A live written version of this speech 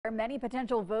Many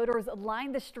potential voters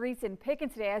lined the streets in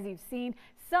Pickens today, as you've seen.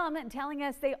 Some telling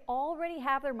us they already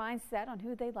have their minds set on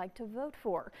who they'd like to vote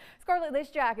for. Scarlett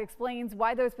Lishjack explains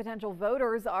why those potential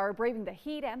voters are braving the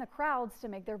heat and the crowds to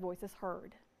make their voices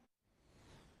heard.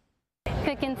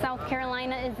 Pickens, South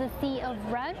Carolina is a sea of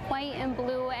red, white, and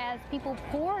blue as people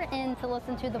pour in to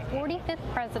listen to the 45th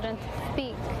president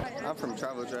speak. I'm from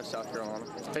Travel Dress, South Carolina.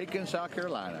 Pickens, South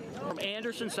Carolina. From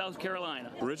Anderson, South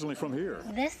Carolina. Originally from here.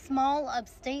 This small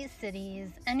upstate city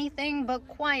is anything but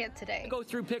quiet today. I go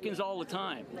through Pickens all the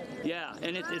time. Yeah,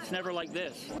 and it's never like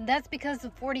this. That's because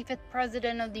the 45th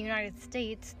president of the United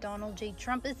States, Donald J.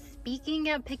 Trump, is speaking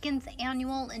at Pickens'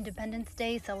 annual Independence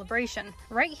Day celebration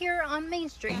right here on Main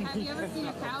Street. Have you ever seen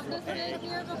a crowd this big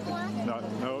here before?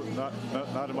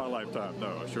 Not in my lifetime.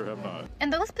 No, I sure have not.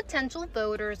 And those potential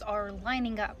voters are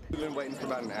lining up. We've been waiting for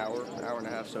about an hour and a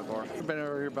half so far. We've been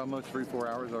over here about almost 3-4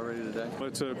 hours already today.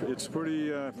 It's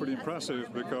pretty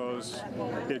impressive because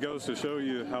it goes to show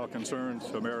you how concerned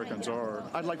Americans are.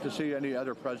 I'd like to see any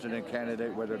other president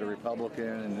candidate, whether the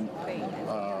Republican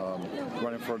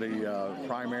running for the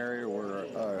primary or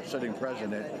sitting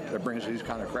president, that brings these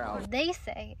kind of crowds. They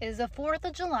say is a 4th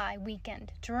of July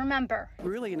weekend to remember.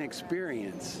 Really an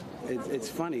experience. It's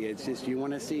funny. It's just you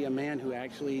want to see a man who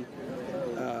actually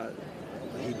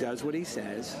he does what he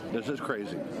says. This is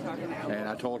crazy. And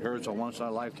I told her it's a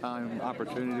once-in-a-lifetime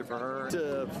opportunity for her.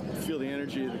 To feel the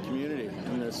energy of the community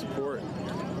and the support.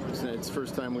 It's the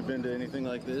first time we've been to anything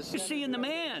like this. You're seeing the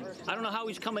man. I don't know how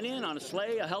he's coming in, on a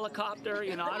sleigh, a helicopter,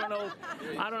 I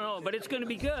don't know, but it's going to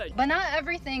be good. But not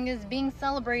everything is being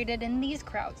celebrated in these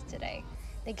crowds today.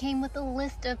 They came with a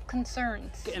list of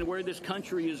concerns. And where this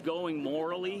country is going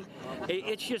morally,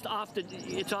 it's just off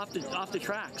the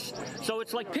tracks. So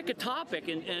it's like pick a topic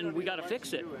and we got to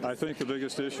fix it. I think the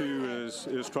biggest issue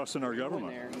is trust in our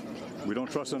government. We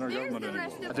don't trust in our government anymore.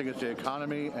 I think it's the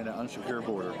economy and an unsecure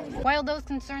border. While those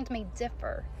concerns may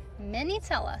differ, many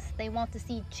tell us they want to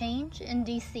see change in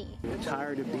D.C. I'm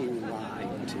tired of being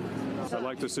lied to. I'd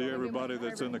like to see everybody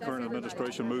that's in the current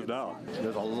administration moved out.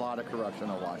 There's a lot of corruption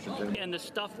in Washington. And the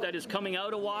stuff that is coming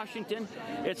out of Washington,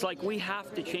 it's like we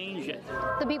have to change it.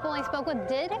 The people I spoke with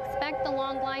did expect the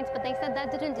long lines, but they said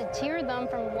that didn't deter them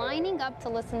from lining up to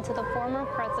listen to the former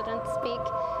president speak.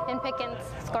 In Pickens,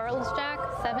 Scarlett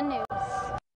Lishjack, 7 News.